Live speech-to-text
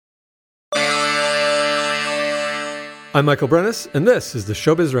I'm Michael Brennis, and this is the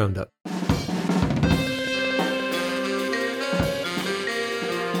Showbiz Roundup.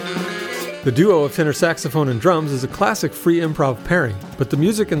 The duo of tenor saxophone and drums is a classic free improv pairing, but the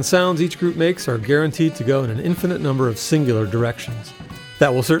music and sounds each group makes are guaranteed to go in an infinite number of singular directions.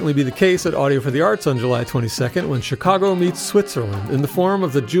 That will certainly be the case at Audio for the Arts on July 22nd when Chicago meets Switzerland in the form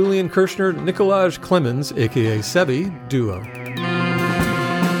of the Julian Kirshner-Nikolaj Clemens, aka Sebi, duo.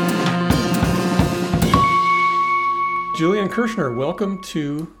 Julian Kirshner, welcome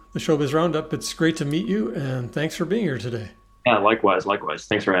to the Showbiz Roundup. It's great to meet you, and thanks for being here today. Yeah, likewise.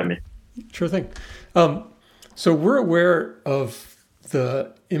 Thanks for having me. Sure thing. So we're aware of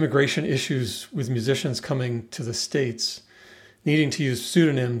the immigration issues with musicians coming to the States, needing to use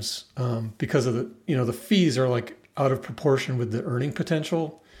pseudonyms because of the fees are like out of proportion with the earning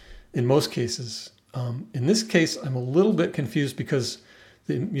potential in most cases. In this case, I'm a little bit confused because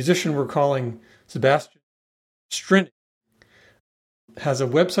the musician we're calling Sebastian Strinig has a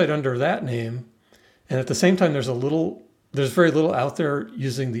website under that name, and at the same time there's very little out there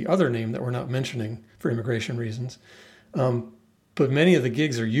using the other name that we're not mentioning for immigration reasons. But many of the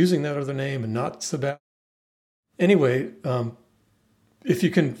gigs are using that other name and not Sebastian. Anyway, if you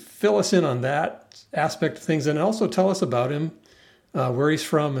can fill us in on that aspect of things and also tell us about him, where he's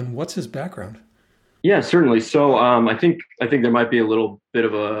from and what's his background. Yeah, certainly. So I think there might be a little bit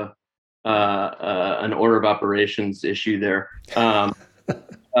of an order of operations issue there.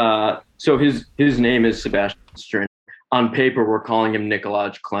 So his name is Sebastian Strinig. On paper, we're calling him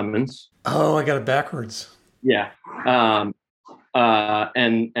Nikolaj Clemens. Oh, I got it backwards. Yeah, and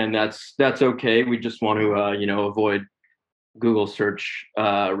that's okay. We just want to avoid Google search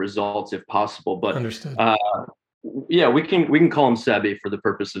results if possible. But understood. Yeah, we can call him Sebi for the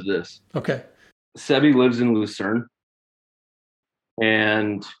purpose of this. Okay. Sebi lives in Lucerne,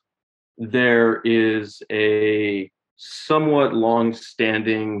 and there is a somewhat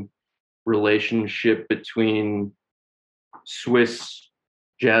long-standing relationship between Swiss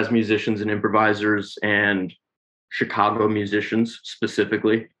jazz musicians and improvisers and Chicago musicians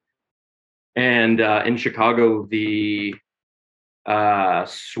specifically. And in Chicago, the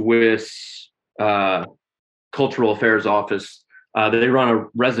Swiss Cultural Affairs Office, they run a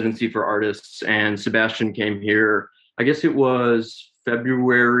residency for artists, and Sebastian came here, I guess it was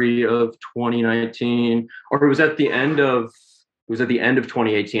February of 2019, or it was at the end of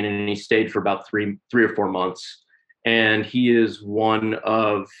 2018, and he stayed for about three or 4 months. And he is one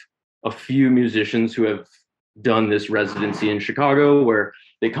of a few musicians who have done this residency in Chicago where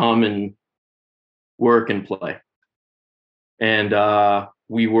they come and work and play. And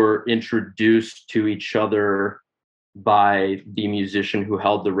we were introduced to each other by the musician who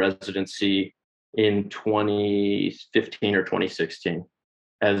held the residency in 2015 or 2016,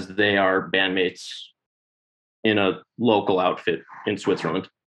 as they are bandmates in a local outfit in Switzerland.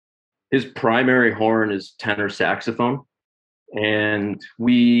 His primary horn is tenor saxophone, and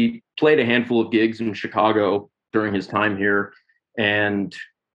we played a handful of gigs in Chicago during his time here. And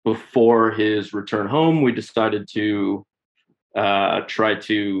before his return home, we decided to try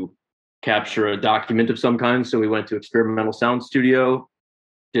to capture a document of some kind. So we went to Experimental Sound Studio,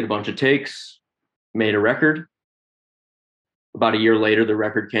 did a bunch of takes, made a record. About a year later, the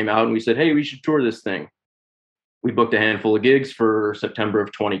record came out, and we said, hey, we should tour this thing. We booked a handful of gigs for September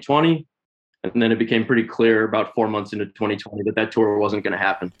of 2020. And then it became pretty clear about 4 months into 2020 that tour wasn't going to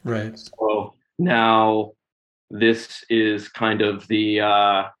happen. Right. So now this is kind of the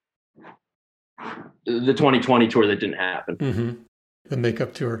 2020 tour that didn't happen. Mm-hmm. The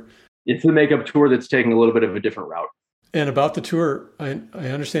makeup tour. It's the makeup tour that's taking a little bit of a different route. And about the tour, I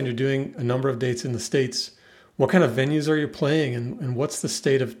understand you're doing a number of dates in the States. What kind of venues are you playing, and what's the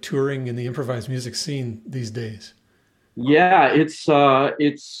state of touring in the improvised music scene these days? Yeah, it's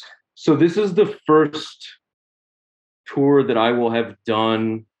so this is the first tour that I will have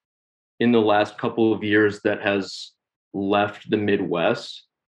done in the last couple of years that has left the Midwest,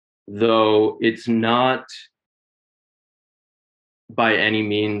 though it's not by any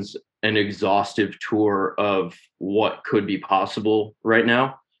means an exhaustive tour of what could be possible right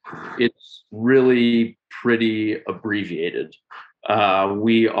now. It's really pretty abbreviated.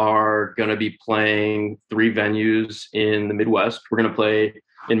 We are going to be playing 3 venues in the Midwest. We're going to play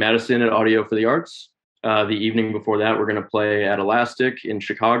in Madison at Audio for the Arts. The evening before that, we're going to play at Elastic in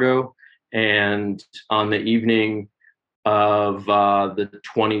Chicago. And on the evening of the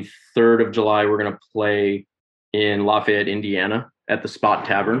 23rd of July, we're going to play in Lafayette, Indiana at the Spot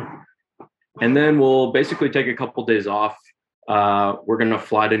Tavern. And then we'll basically take a couple days off. We're going to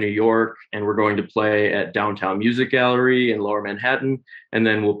fly to New York, and we're going to play at Downtown Music Gallery in Lower Manhattan. And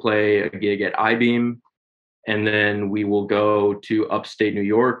then we'll play a gig at I-Beam and then we will go to upstate New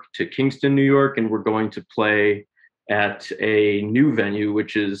York, to Kingston, New York, and we're going to play at a new venue,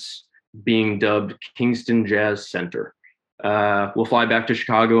 which is being dubbed Kingston Jazz Center. We'll fly back to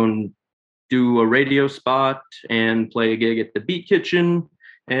Chicago and do a radio spot and play a gig at the Beat Kitchen,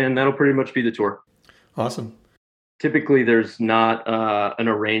 and that'll pretty much be the tour. Awesome. Typically, there's not an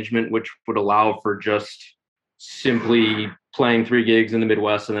arrangement which would allow for just simply playing 3 gigs in the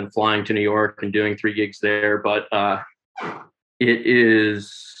Midwest and then flying to New York and doing 3 gigs there. But it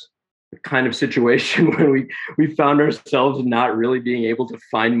is a kind of situation where we found ourselves not really being able to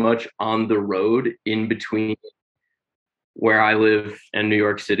find much on the road in between where I live and New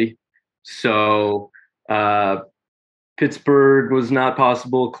York City. So Pittsburgh was not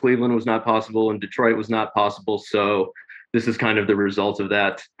possible, Cleveland was not possible, and Detroit was not possible. So this is kind of the result of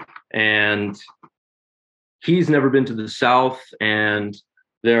that. And he's never been to the South, and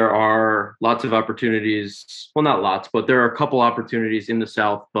there are lots of opportunities. Well, not lots, but there are a couple opportunities in the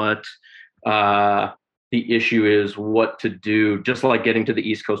South. But the issue is what to do, just like getting to the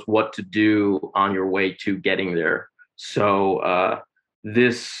East Coast, what to do on your way to getting there. So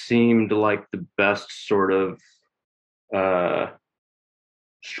this seemed like the best sort of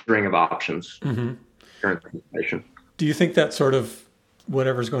string of options. Mm-hmm. Current situation. Do you think that sort of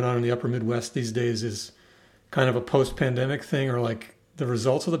whatever's going on in the upper Midwest these days is kind of a post-pandemic thing, or like the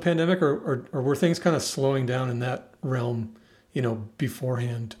results of the pandemic, or were things kind of slowing down in that realm,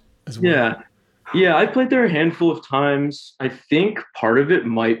 beforehand as well? Yeah, I played there a handful of times. I think part of it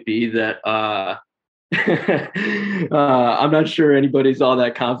might be that I'm not sure anybody's all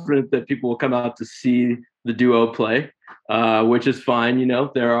that confident that people will come out to see the duo play, which is fine.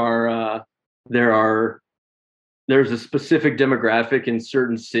 There's a specific demographic in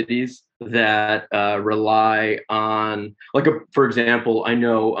certain cities that rely on, for example, I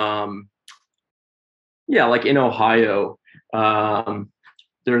know, like in Ohio,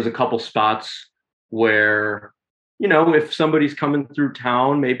 there's a couple spots where, if somebody's coming through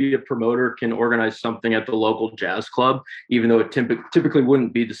town, maybe a promoter can organize something at the local jazz club, even though it typically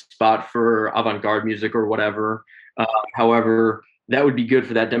wouldn't be the spot for avant-garde music or whatever. However, that would be good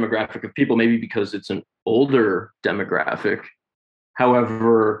for that demographic of people, maybe because it's an older demographic.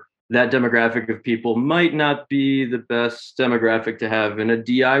 However, that demographic of people might not be the best demographic to have in a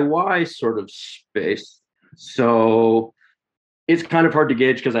DIY sort of space. So it's kind of hard to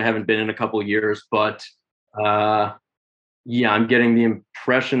gauge because I haven't been in a couple of years, but I'm getting the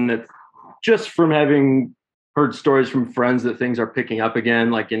impression that just from having heard stories from friends that things are picking up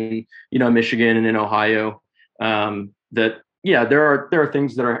again, like in, Michigan and in Ohio, that there are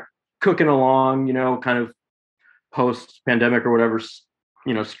things that are cooking along, kind of post pandemic or whatever,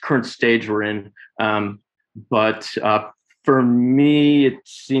 current stage we're in. But for me, it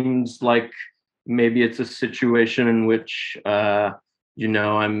seems like maybe it's a situation in which,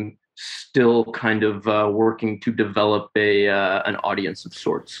 I'm still kind of working to develop an audience of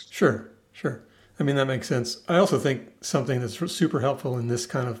sorts. Sure. I mean, that makes sense. I also think something that's super helpful in this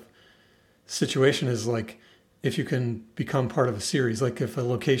kind of situation is like, if you can become part of a series, like if a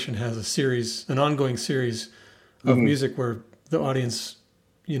location has a series, an ongoing series of music where the audience,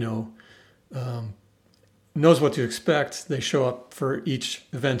 knows what to expect. They show up for each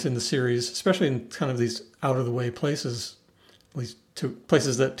event in the series, especially in kind of these out of the way places, at least to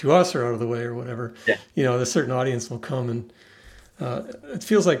places that to us are out of the way or whatever. Yeah. A certain audience will come, and it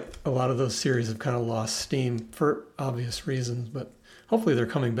feels like a lot of those series have kind of lost steam for obvious reasons, but hopefully they're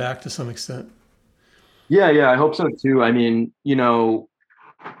coming back to some extent. Yeah, I hope so too. I mean,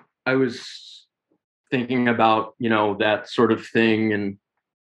 I was thinking about, that sort of thing, and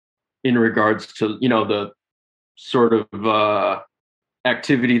in regards to, the sort of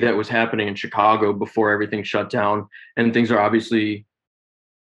activity that was happening in Chicago before everything shut down, and things are obviously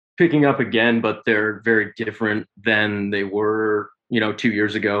picking up again, but they're very different than they were, 2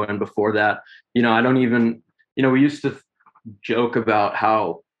 years ago and before that. I don't even, we used to joke about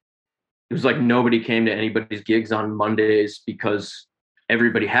how it was like nobody came to anybody's gigs on Mondays because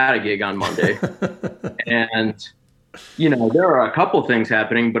everybody had a gig on Monday. And, there are a couple things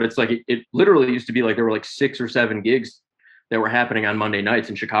happening, but it's like, it literally used to be like, there were like 6 or 7 gigs that were happening on Monday nights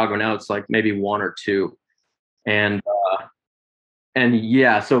in Chicago. Now it's like maybe 1 or 2. And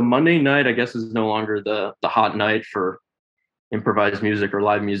so Monday night, I guess, is no longer the hot night for improvised music or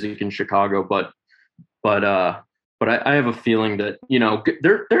live music in Chicago. But I have a feeling that,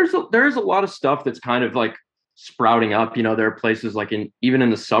 there's a lot of stuff that's kind of like sprouting up. There are places like even in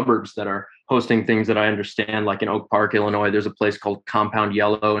the suburbs that are hosting things that I understand, like in Oak Park, Illinois, there's a place called Compound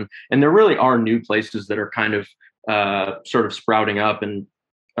Yellow. And there really are new places that are kind of sort of sprouting up and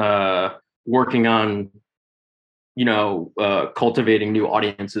working on cultivating new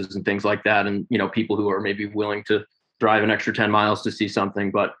audiences and things like that, and people who are maybe willing to drive an extra 10 miles to see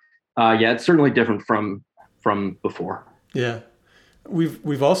something. But yeah, it's certainly different from before. Yeah,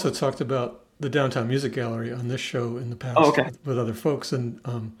 we've also talked about the Downtown Music Gallery on this show in the past Oh, okay. with other folks, and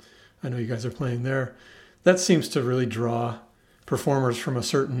I know you guys are playing there. That seems to really draw performers from a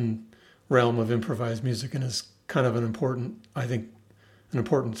certain realm of improvised music, and is kind of an important, I think, an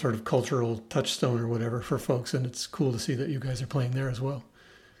important sort of cultural touchstone or whatever for folks. And it's cool to see that you guys are playing there as well.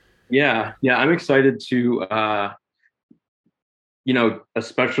 Yeah, yeah, I'm excited to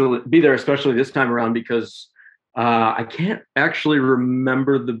especially be there, especially this time around, because I can't actually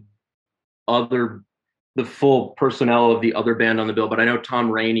remember the full personnel of the other band on the bill, but I know Tom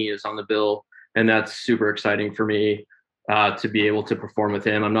Rainey is on the bill, and that's super exciting for me to be able to perform with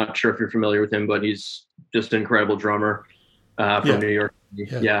him. I'm not sure if you're familiar with him, but he's just an incredible drummer from New York.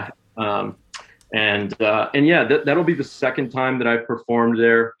 Yeah. And yeah, that'll be the second time that I've performed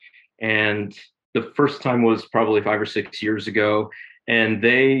there. And the first time was probably 5 or 6 years ago. And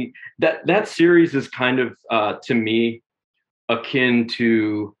that series is kind of, to me, akin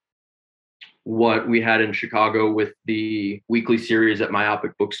to what we had in Chicago with the weekly series at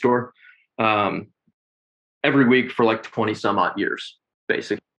Myopic Bookstore, every week for like 20 some odd years,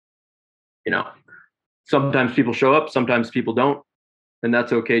 basically. Sometimes people show up, sometimes people don't, and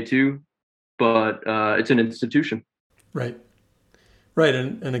that's okay too. But it's an institution. Right. Right.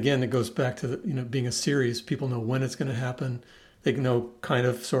 And again, it goes back to being a series. People know when it's going to happen. They know kind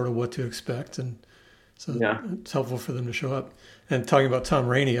of sort of what to expect. And so it's helpful for them to show up. And talking about Tom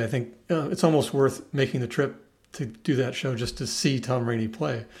Rainey, I think it's almost worth making the trip to do that show just to see Tom Rainey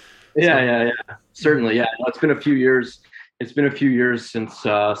play. Yeah. Certainly. Yeah. It's been a few years. It's been a few years since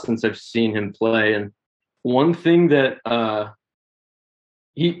I've seen him play. And one thing that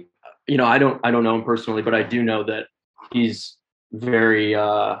he, I don't know him personally, but I do know that he's very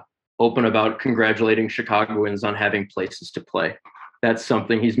open about congratulating Chicagoans on having places to play. That's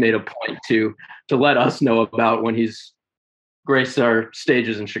something he's made a point to let us know about when he's graced our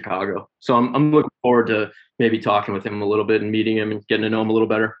stages in Chicago. So I'm looking forward to maybe talking with him a little bit and meeting him and getting to know him a little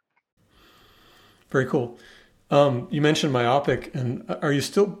better. Very cool. You mentioned Myopic, and are you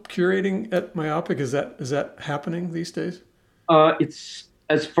still curating at Myopic? Is that happening these days? It's,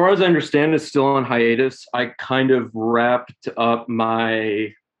 as far as I understand, it's still on hiatus. I kind of wrapped up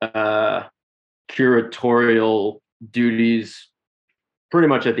my curatorial duties pretty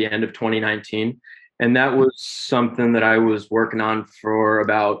much at the end of 2019. And that was something that I was working on for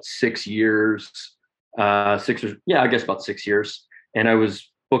about 6 years, I guess about 6 years. And I was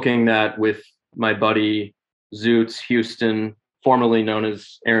booking that with my buddy Zoots Houston, formerly known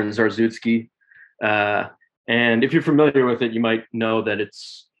as Aaron Zarzutsky. And if you're familiar with it, you might know that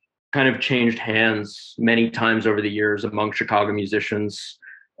it's kind of changed hands many times over the years among Chicago musicians.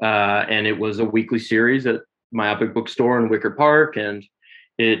 And it was a weekly series at Myopic Bookstore in Wicker Park. And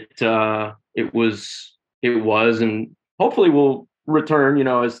it was, and hopefully will return,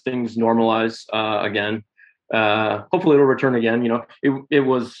 as things normalize again. Hopefully it'll return again. It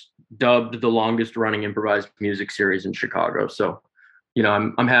was dubbed the longest running improvised music series in Chicago. So,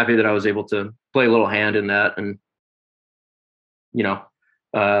 I'm happy that I was able to play a little hand in that and,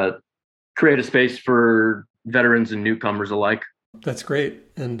 create a space for veterans and newcomers alike. That's great.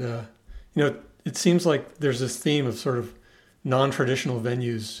 And, it seems like there's this theme of sort of non-traditional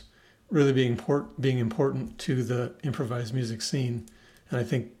venues really being important to the improvised music scene. And I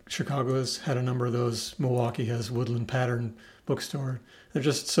think Chicago has had a number of those. Milwaukee has Woodland Pattern Bookstore. There's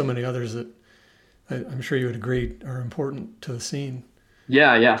just so many others that I'm sure you would agree are important to the scene.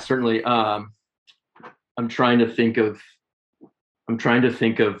 Yeah, certainly. I'm trying to think of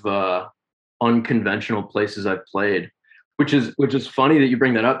unconventional places I've played, which is funny that you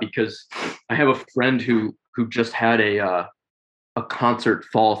bring that up, because I have a friend who just had a concert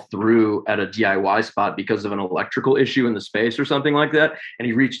fall through at a DIY spot because of an electrical issue in the space or something like that. And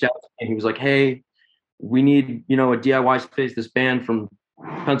he reached out and he was like, "Hey, we need, a DIY space. This band from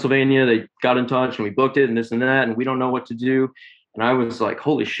Pennsylvania, they got in touch and we booked it and this and that, and we don't know what to do." And I was like,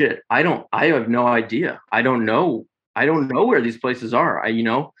 holy shit, I have no idea. I don't know where these places are.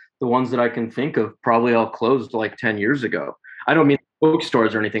 The ones that I can think of probably all closed like 10 years ago. I don't mean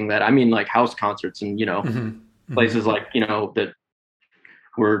bookstores or anything that, I mean like house concerts and, places like, that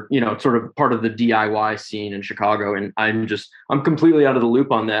were, sort of part of the DIY scene in Chicago. And I'm completely out of the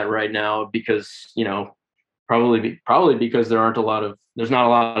loop on that right now because, probably because there's not a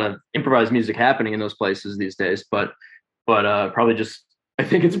lot of improvised music happening in those places these days, but probably just, I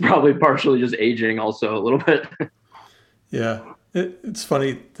think it's probably partially just aging also a little bit. Yeah. It's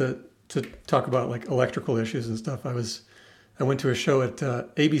funny that to talk about like electrical issues and stuff. I went to a show at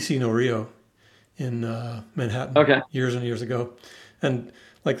ABC No Rio in Manhattan Okay. years and years ago, and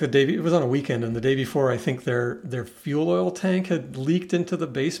like the day it was on a weekend, and the day before, I think their fuel oil tank had leaked into the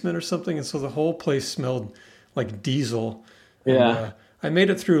basement or something, and so the whole place smelled like diesel. And Yeah. I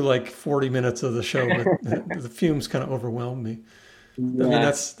made it through like 40 minutes of the show, but the fumes kind of overwhelmed me. I mean, Yeah.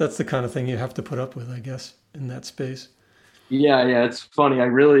 that's the kind of thing you have to put up with, I guess, in that space. Yeah, yeah, it's funny.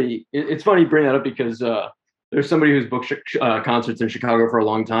 It's funny you bring that up because there's somebody who's booked concerts in Chicago for a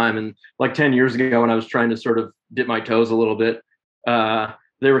long time, and like 10 years ago, when I was trying to sort of dip my toes a little bit,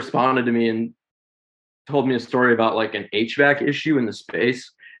 they responded to me and told me a story about like an HVAC issue in the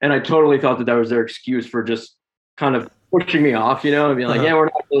space, and I totally thought that was their excuse for just kind of pushing me off, and being like, Uh-huh. yeah, we're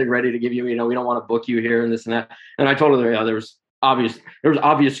not really ready to give you, we don't want to book you here and this and that. And I told her, yeah, there was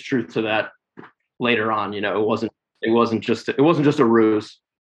obvious truth to that later on. It wasn't just a ruse.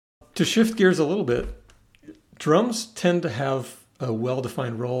 To shift gears a little bit, drums tend to have a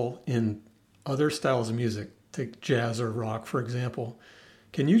well-defined role in other styles of music. Take jazz or rock, for example.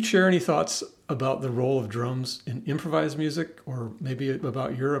 Can you share any thoughts about the role of drums in improvised music, or maybe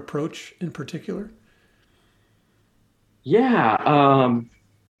about your approach in particular? Yeah.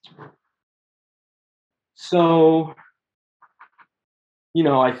 So,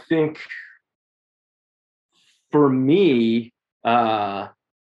 I think for me,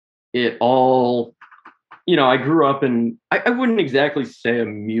 it all, I grew up in, I wouldn't exactly say a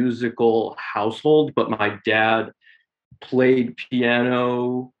musical household, but my dad played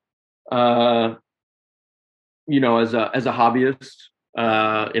piano, uh, as a hobbyist,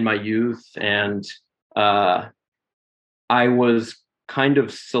 in my youth. And, uh, I was kind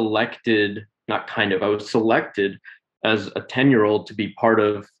of selected, not kind of, I was selected as a 10-year-old to be part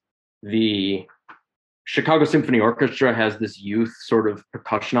of the Chicago Symphony Orchestra. Has this youth sort of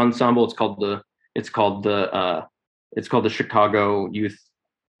percussion ensemble. It's called the it's called the Chicago Youth,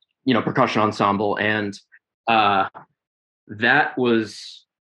 Percussion Ensemble. And uh that was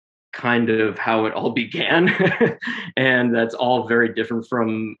kind of how it all began. And that's all very different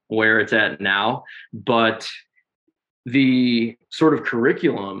from where it's at now. But the sort of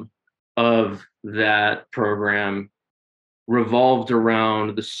curriculum of that program revolved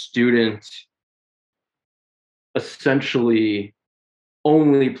around the student essentially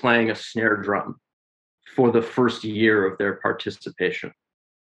only playing a snare drum for the first year of their participation.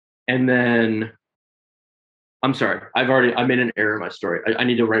 And then, I'm sorry, I made an error in my story. I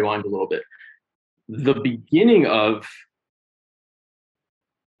need to rewind a little bit. The beginning of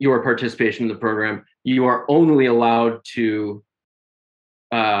your participation in the program, you are only allowed to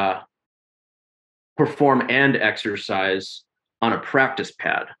uh, perform and exercise on a practice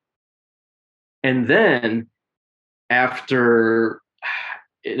pad. And then after,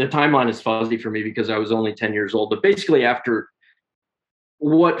 the timeline is fuzzy for me because I was only 10 years old, but basically after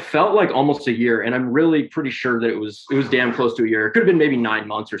what felt like almost a year, and I'm really pretty sure that it was damn close to a year. It could have been maybe 9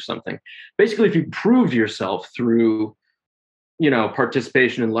 months or something. Basically, if you proved yourself through,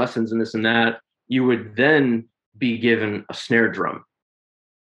 participation in lessons and this and that, you would then be given a snare drum.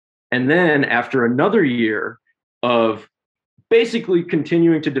 And then after another year of basically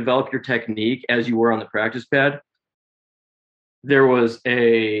continuing to develop your technique as you were on the practice pad, there was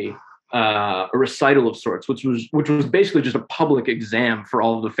a recital of sorts, which was basically just a public exam for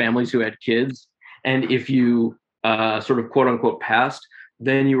all of the families who had kids. And if you sort of quote unquote passed,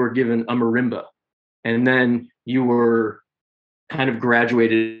 then you were given a marimba, and then you were kind of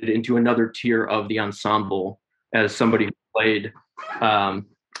graduated into another tier of the ensemble as somebody who played, um,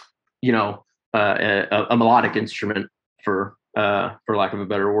 a melodic instrument, for lack of a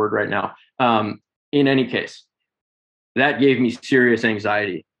better word right now. In any case, that gave me serious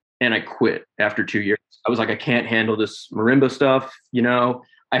anxiety, and I quit after 2 years. I was like, I can't handle this marimba stuff.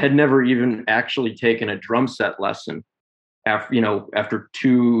 I had never even actually taken a drum set lesson after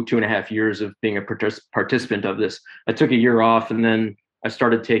 2.5 years of being a participant of this. I took a year off, and then I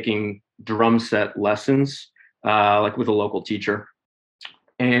started taking drum set lessons, like with a local teacher,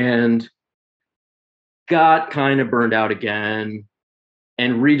 and got kind of burned out again,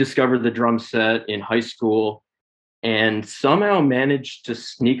 and rediscovered the drum set in high school, and somehow managed to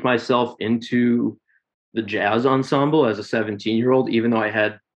sneak myself into the jazz ensemble as a 17-year-old, even though I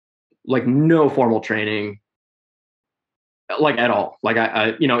had like no formal training, like at all. Like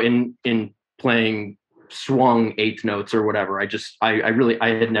in playing swung eighth notes or whatever. I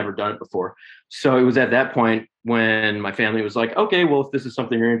had never done it before. So it was at that point when my family was like, okay, well, if this is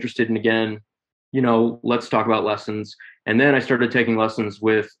something you're interested in again, let's talk about lessons. And then I started taking lessons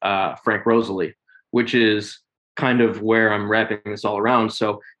with Frank Rosalie, which is kind of where I'm wrapping this all around.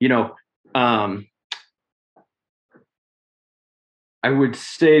 So, I would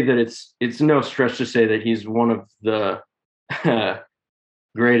say that it's no stretch to say that he's one of the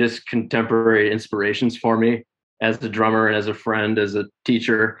greatest contemporary inspirations for me as a drummer and as a friend, as a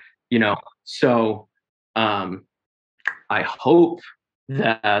teacher, So I hope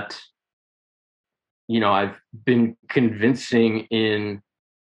that, I've been convincing in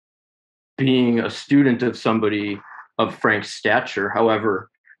being a student of somebody of Frank's stature. However,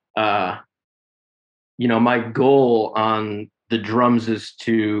 my goal on the drums is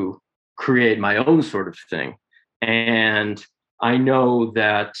to create my own sort of thing. And I know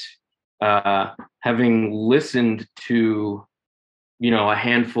that having listened to, a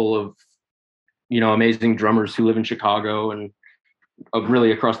handful of, amazing drummers who live in Chicago and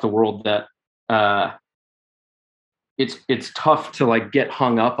really across the world, that it's tough to like get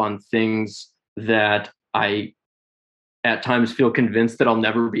hung up on things that I at times feel convinced that I'll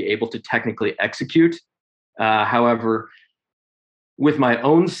never be able to technically execute. However, with my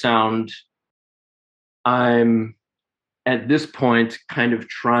own sound, I'm at this point kind of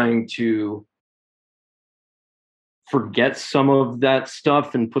trying to forget some of that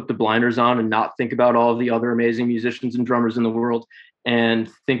stuff and put the blinders on and not think about all of the other amazing musicians and drummers in the world,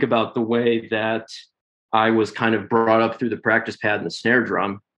 and think about the way that I was kind of brought up through the practice pad and the snare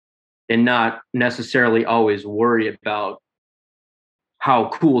drum, and not necessarily always worry about how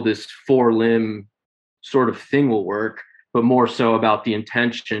cool this 4-limb sort of thing will work, but more so about the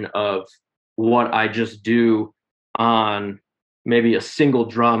intention of what I just do on maybe a single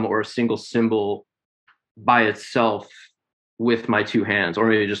drum or a single cymbal by itself with my two hands, or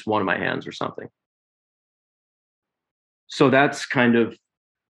maybe just one of my hands or something. So that's kind of,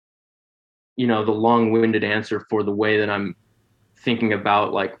 the long-winded answer for the way that I'm thinking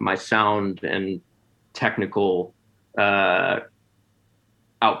about like my sound and technical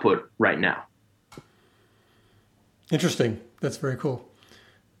output right now. Interesting. That's very cool.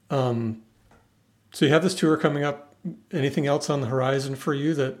 So you have this tour coming up. Anything else on the horizon for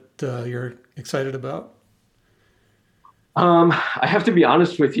you that you're excited about? I have to be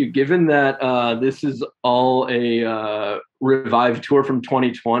honest with you, given that this is all a revived tour from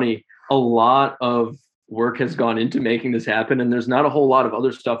 2020, a lot of work has gone into making this happen, and there's not a whole lot of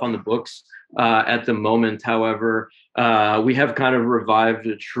other stuff on the books at the moment. However, we have kind of revived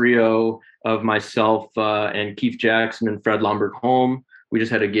a trio of myself and Keith Jackson and Fred Lombard-Holm. We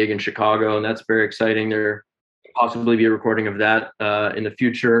just had a gig in Chicago, and that's very exciting. There possibly be a recording of that in the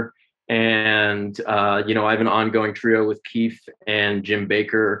future. And, I have an ongoing trio with Keith and Jim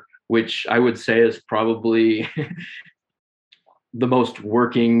Baker, which I would say is probably the most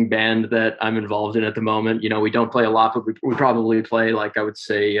working band that I'm involved in at the moment. We don't play a lot, but we probably play, like, I would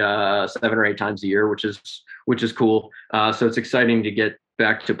say 7 or 8 times a year, which is cool. So it's exciting to get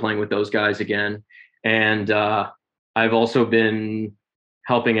back to playing with those guys again. And I've also been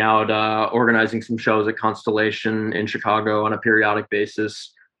helping out organizing some shows at Constellation in Chicago on a periodic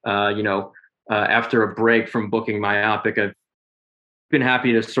basis. After a break from booking Myopic, I've been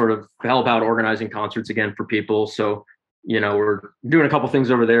happy to sort of help out organizing concerts again for people. So, we're doing a couple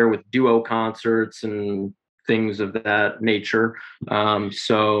things over there with duo concerts and things of that nature.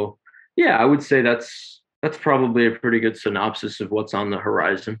 So yeah, I would say that's probably a pretty good synopsis of what's on the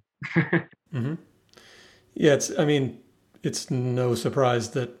horizon. Mm-hmm. Yeah, it's no surprise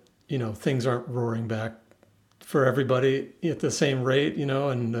that, things aren't roaring back for everybody at the same rate,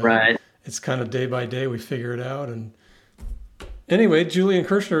 and right. It's kind of day by day we figure it out. And anyway, Julian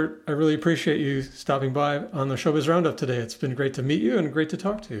Kirschner, I really appreciate you stopping by on the Showbiz Roundup today. It's been great to meet you and great to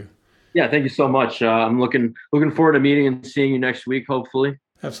talk to you. Yeah, thank you so much. I'm looking forward to meeting and seeing you next week, hopefully.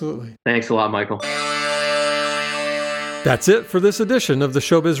 Absolutely. Thanks a lot, Michael. That's it for this edition of the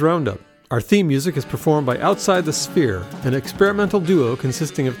Showbiz Roundup. Our theme music is performed by Outside the Sphere, an experimental duo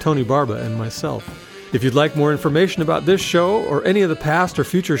consisting of Tony Barba and myself. If you'd like more information about this show or any of the past or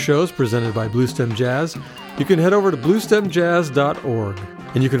future shows presented by Bluestem Jazz, you can head over to bluestemjazz.org.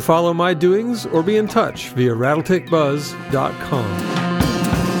 And you can follow my doings or be in touch via rattletakebuzz.com.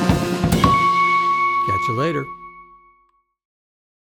 Catch you later.